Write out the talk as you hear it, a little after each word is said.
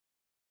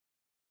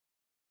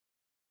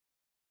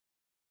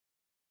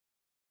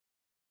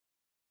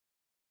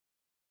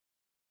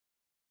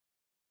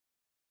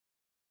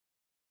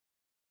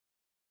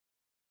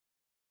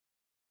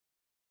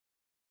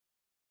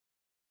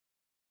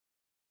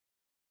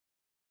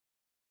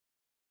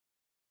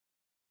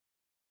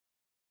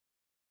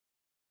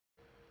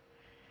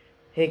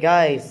Hey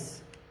guys,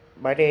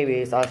 my name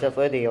is Ashraf,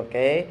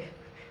 okay?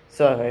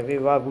 So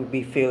everyone will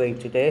be feeling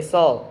today.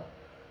 So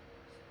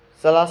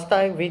last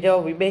time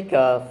video we make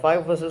a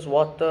Fire vs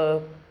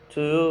Water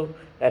 2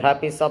 and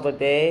Happy Summer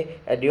Day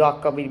and new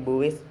upcoming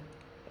movies.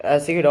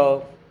 As you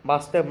know,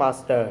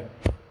 Master,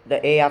 the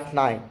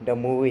AF9, the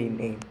movie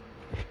name.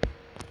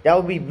 That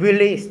will be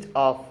released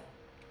of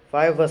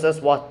Fire vs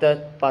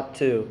Water Part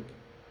 2.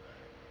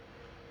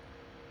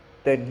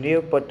 The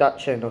new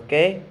production,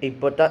 okay? In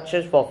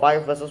production for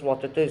Fire vs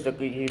Water 2 is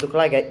you look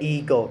like an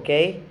eagle,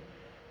 okay?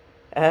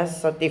 Has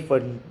something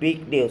for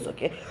big news,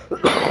 okay?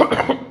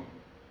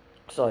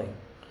 Sorry.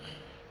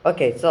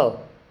 Okay, so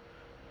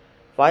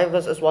Fire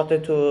vs Water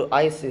 2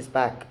 Ice is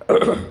back.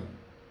 That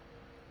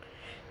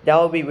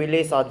will be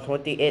released on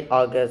 28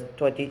 August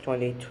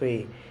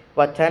 2023.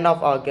 But 10th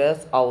of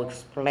August, I'll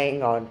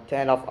explain on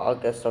 10th of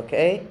August,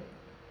 okay?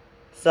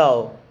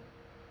 So,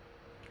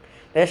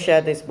 let's share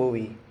this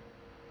movie.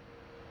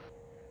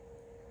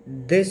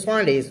 This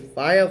one is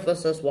Fire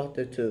vs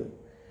Water 2.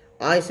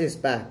 Ice is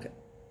back.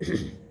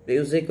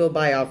 Musical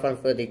by Alpha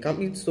 30.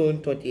 Coming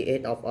soon,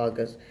 28th of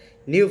August.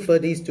 New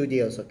 30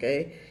 Studios,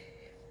 okay?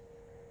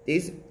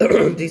 This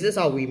is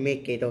how we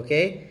make it,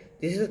 okay?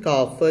 This is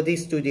called 30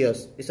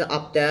 Studios. It's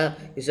up there.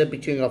 It's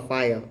between a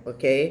fire,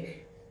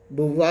 okay?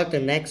 Move on to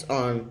next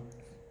on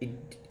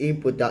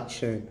in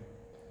production.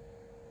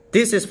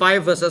 This is Fire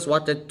vs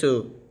Water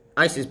 2.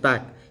 Ice is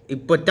back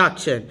in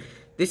production.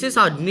 This is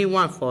our new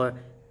one for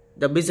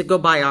the musical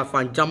by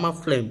Alpha Drama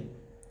Film,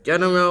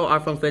 General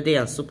Alpha 30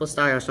 and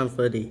Superstar Alpha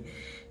 30.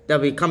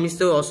 That will be coming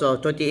soon also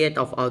 28th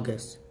of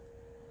August.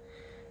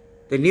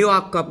 The new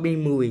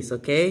upcoming movies,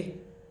 okay?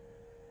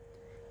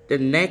 The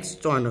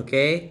next one,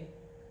 okay?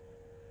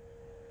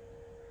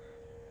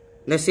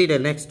 Let's see the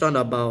next one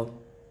about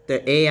the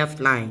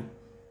AF9.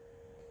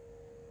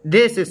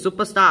 This is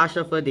Superstar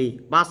Alpha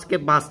 30,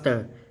 Basket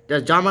Master,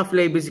 the drama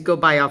film musical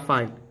by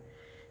Alpha.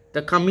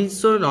 The coming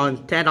soon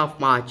on 10th of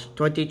March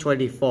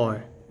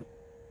 2024.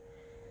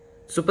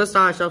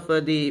 Superstar Alpha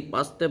 30,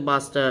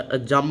 Master, a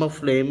drama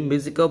film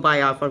musical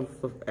by Alpha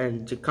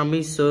and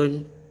coming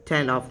soon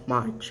 10th of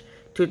March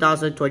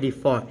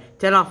 2024.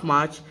 10th of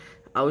March,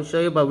 I will show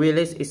you, but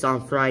release is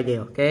on Friday,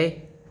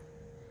 okay?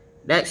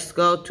 Let's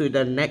go to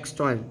the next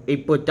one.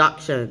 In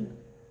production,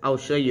 I'll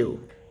show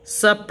you.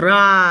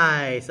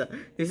 Surprise!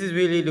 This is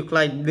really look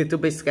like little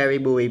bit scary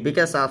movie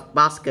because of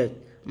mask.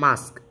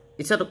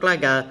 It look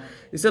like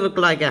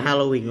a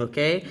Halloween,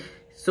 okay?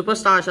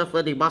 Superstar Alpha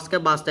 30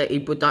 Basket Master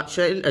in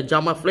production, a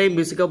drama film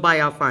musical by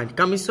Alpha.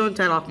 Coming soon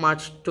 10th of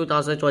March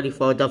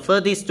 2024. The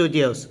 30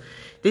 Studios.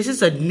 This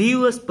is the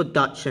newest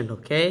production,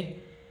 okay?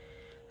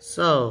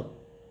 So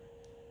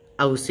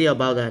I will see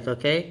about that,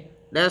 okay?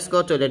 Let's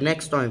go to the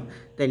next one.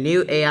 The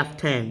new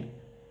AF10.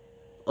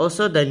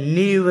 Also the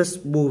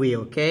newest movie,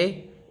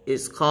 okay?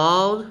 It's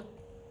called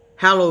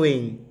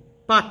Halloween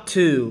Part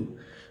 2.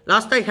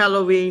 Last time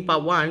Halloween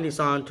Part 1 is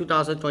on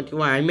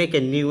 2021. I make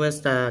a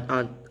newest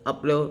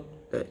upload.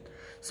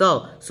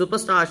 So,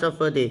 Superstar Alpha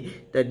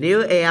 30. The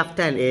new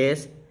AF10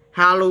 is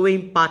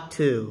Halloween Part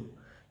 2.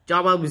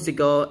 Drama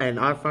musical and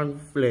Alpha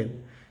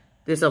film.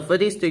 This is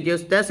 30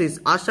 Studios. This is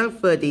Alpha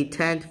 30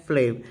 10th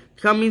film.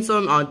 Coming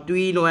soon on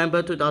 3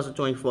 November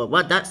 2024.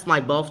 But that's my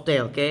birthday,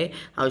 okay?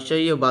 I'll show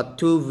you about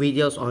 2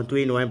 videos on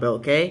 3 November,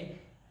 okay?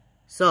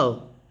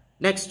 So,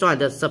 next one,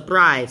 the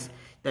surprise.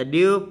 The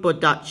new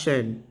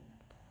production.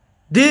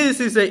 This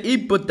is an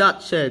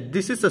in-production.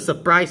 This is a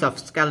surprise of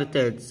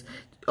skeletons.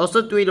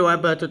 Also 3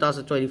 November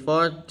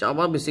 2024,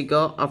 drama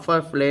musical,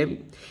 Alpha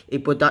Flame,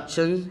 in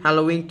production,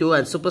 Halloween 2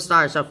 and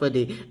Superstar Alpha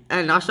 30.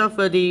 And Alpha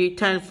 30,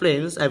 10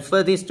 films and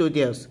 30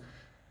 studios.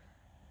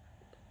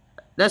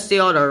 Let's see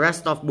all the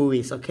rest of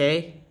movies,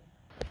 okay?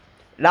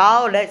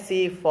 Now let's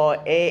see for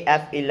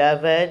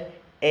AF11,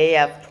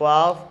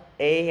 AF12,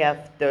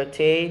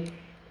 AF13,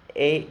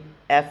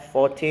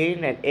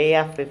 AF14 and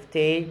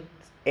AF15,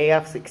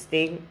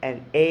 AF16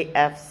 and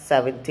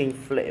AF17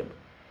 film.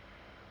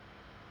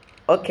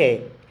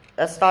 Okay,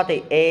 let's start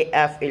the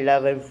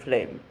AF11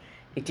 film.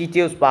 The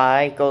details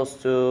by goes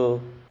to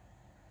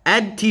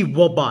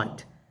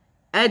Anti-Robot.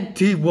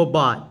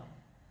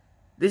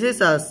 This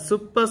is a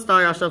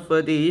Superstar Alpha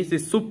 30. This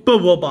is Super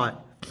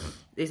Robot.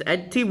 This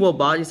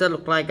Anti-Robot does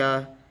look like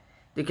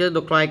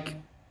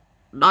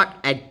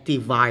not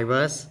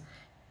antivirus.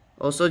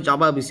 Also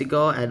drama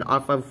musical and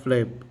Alpha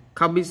film.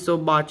 Coming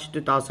soon March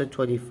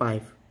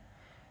 2025.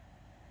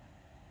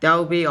 That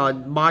will be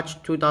on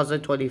March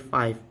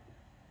 2025.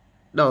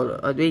 No,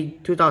 I mean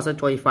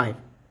 2025.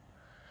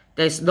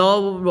 There's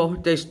no more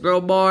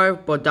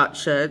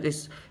production.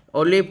 It's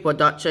only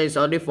production is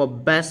only for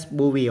best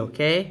movie,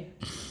 okay?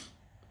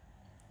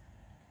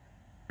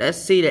 Let's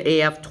see the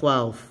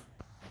AF12.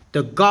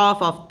 The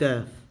God of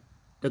Death.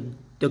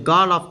 The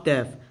God of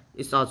Death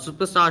is on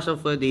Superstar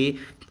Alpha 30,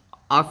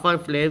 Alpha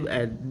Flame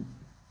and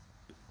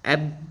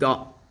M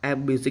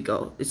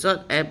musical. It's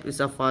not M, it's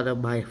a father,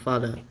 my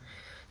father.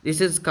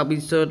 This is coming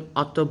soon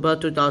October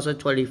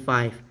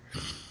 2025.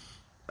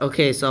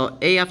 Okay, so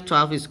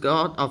AF12 is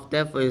God of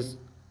Death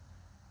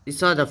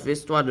it's not the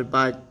first one,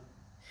 but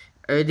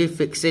already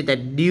fixed it, the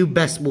new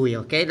best movie.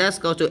 Okay, let's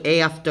go to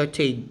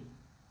AF13.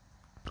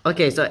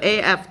 Okay, so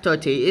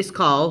AF13 is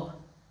called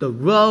the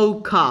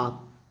World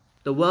Cup.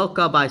 The World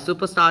Cup by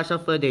Superstar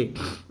Shuffle.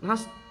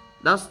 Let's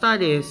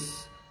start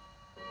this.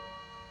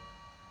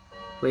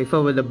 Wait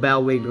for the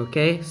bell ring,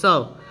 okay?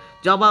 So,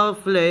 drama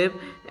film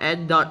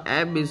and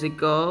 .m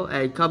musical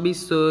and coming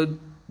soon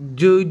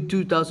June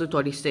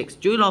 2026.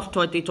 June of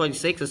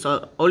 2026 is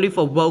only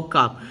for World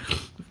Cup.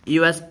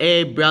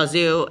 USA,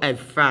 Brazil, and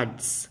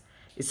France.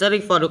 It's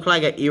only for look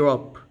like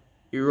Europe.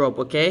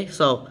 Okay?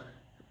 So,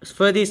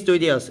 for these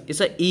studios,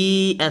 it's a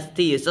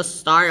EST, it's a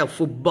star of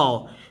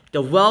football.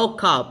 The World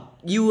Cup,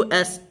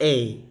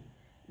 USA.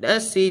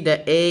 Let's see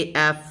the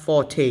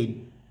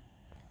AF14.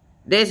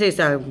 This is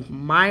a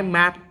My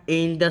Map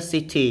in the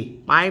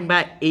City. My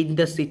Map in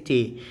the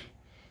City.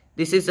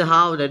 This is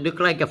how they look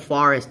like a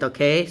forest,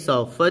 okay?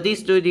 So, for these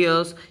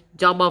studios,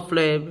 Jumbo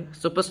Flame,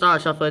 Superstar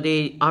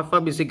Shuffle,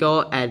 Alpha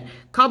Musical, and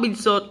coming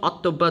soon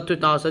October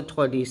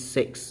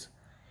 2026.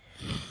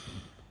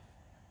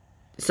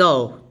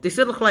 So, this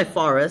look like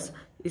forest.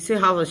 You see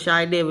how the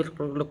shiny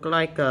look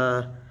like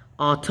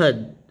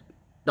autumn.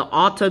 The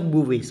autumn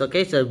movies,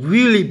 okay? It's a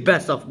really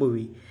best of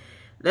movie.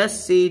 Let's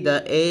see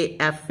the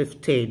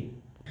AF15.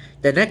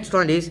 The next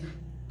one is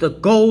the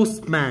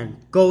Ghost Man,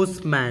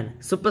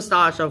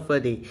 Superstar Shuffle.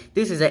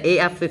 This is an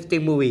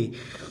AF15 movie.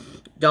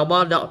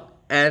 Double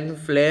and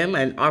Flame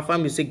and Alpha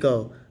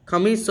Musical.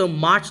 Coming soon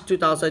March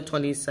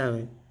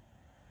 2027.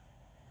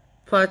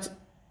 But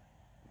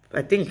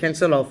I think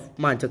cancel of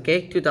month,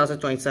 okay?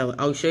 2027.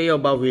 I'll show you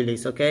about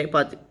release, okay?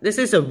 But this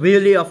is a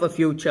really of a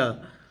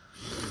future.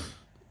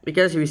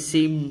 Because you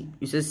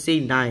just see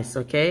nice,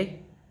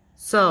 okay?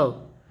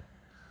 So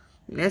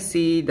let's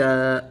see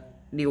the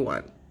new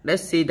one.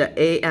 Let's see the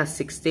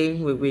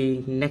AF16 will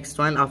be next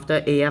one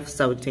after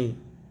AF17.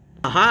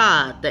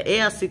 Aha! The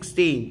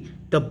AF16,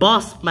 the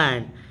Boss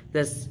Man,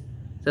 the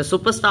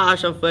Superstar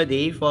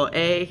Shuffle for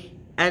A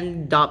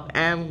and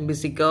M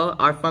musical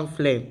Alpha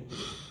Flame.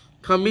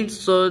 Coming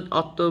soon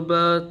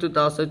October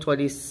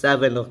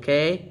 2027,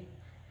 okay?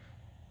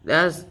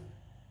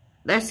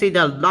 Let's see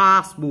the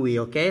last movie,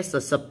 okay? It's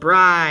a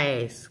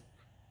surprise.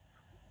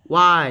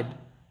 1,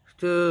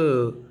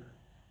 2,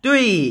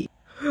 3.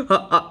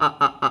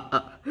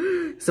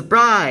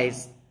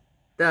 Surprise!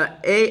 The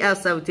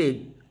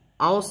AF17,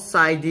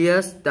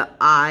 Outsidious, the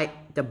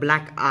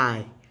Black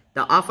Eye.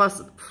 The Alpha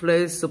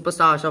Flame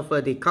Superstar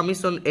Shuffle coming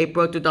soon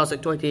April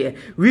 2028.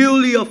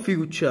 Really a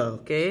future,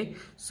 okay?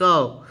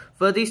 So,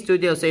 for these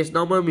studios, there's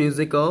no more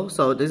musical.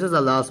 So, this is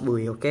the last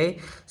movie, okay?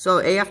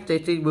 So,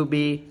 AF13 will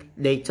be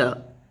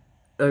later.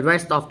 The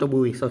rest of the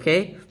movies,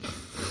 okay?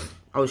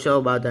 I'll show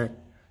about that.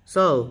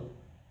 So,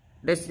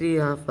 let's see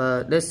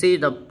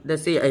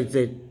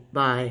exit.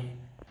 Bye.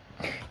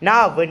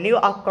 Now the new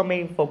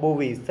upcoming for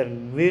movies, the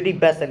really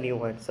best and new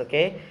ones,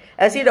 okay?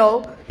 As you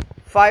know,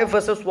 Fire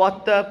vs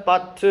Water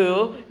Part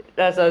 2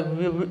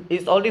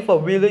 is only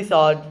for release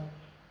on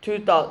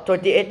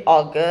 28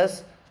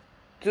 August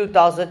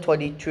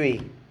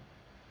 2023.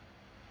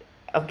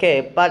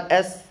 Okay, but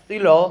as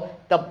you know,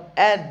 the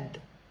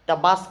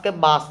Basket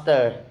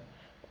Master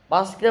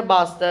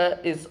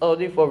is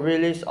only for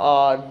release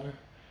on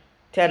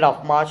 10th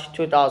of March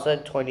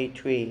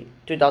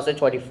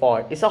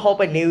 2024. It's a hope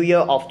and new year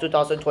of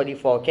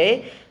 2024,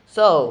 okay?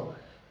 So,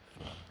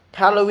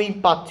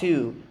 Halloween Part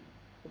 2.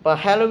 But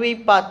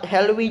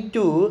Halloween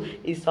 2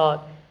 is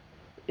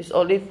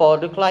only for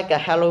look like a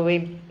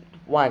Halloween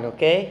 1,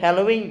 okay?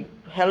 Halloween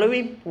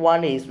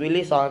 1 is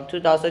released on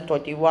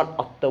 2021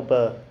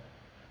 October.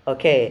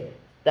 Okay.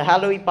 The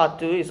Halloween Part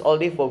 2 is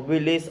only for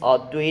release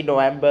on 3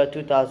 November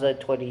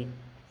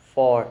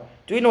 2024.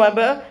 3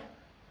 November,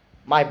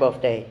 my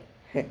birthday.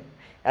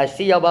 I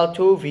see about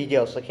 2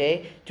 videos,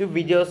 okay? 2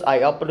 videos, I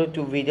upload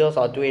 2 videos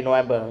on 3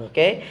 November,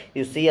 okay?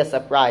 You see a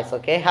surprise,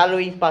 okay?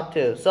 Halloween Part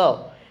 2.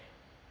 So,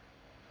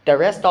 the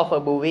rest of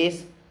the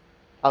movies,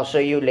 I'll show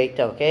you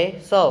later, okay?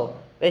 So,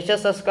 make sure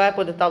subscribe,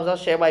 put the thumbs up,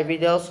 share my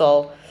video.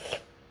 So,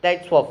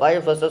 thanks for Fire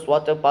vs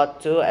Water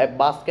Part 2 and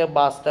Basket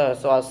Master.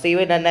 So, I'll see you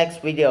in the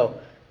next video.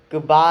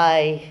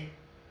 Goodbye.